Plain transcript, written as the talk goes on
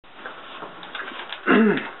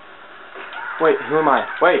Wait, who am I?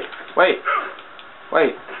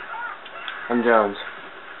 Wait. I'm Jones.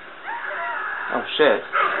 Oh shit.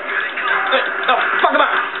 Oh, fuck him up!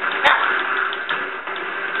 Ah!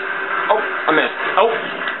 Oh, I missed.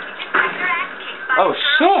 Oh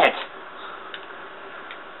shit!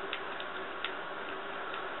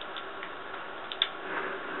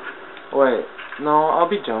 Wait, no, I'll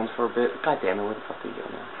be Jones for a bit. God damn it, where the fuck do you go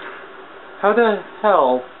now? How the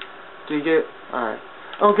hell do you get... Alright.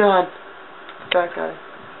 Oh god. That guy.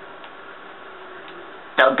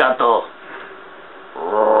 El Gato.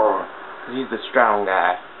 He's the strong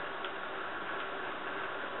guy.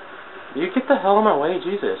 You get the hell out of my way,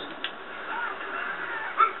 Jesus.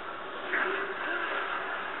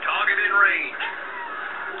 Target in range.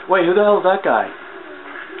 Wait, who the hell is that guy?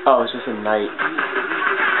 Oh, it's just a knight.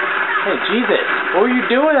 Hey, Jesus, what were you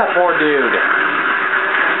doing that poor dude?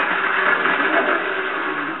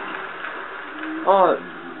 Oh.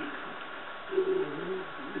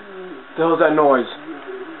 The hell's that noise?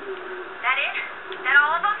 That it? That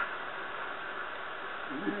all of them?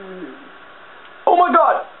 Oh my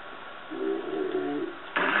god!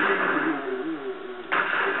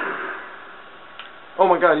 Oh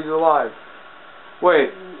my god, he's alive. Wait.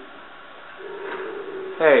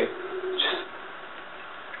 Hey.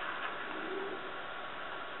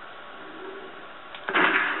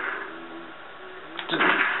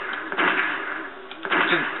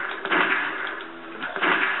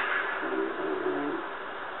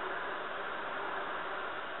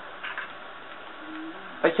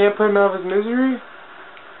 I can't put him out of his misery?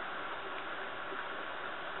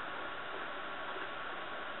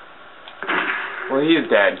 Well, he is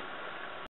dead.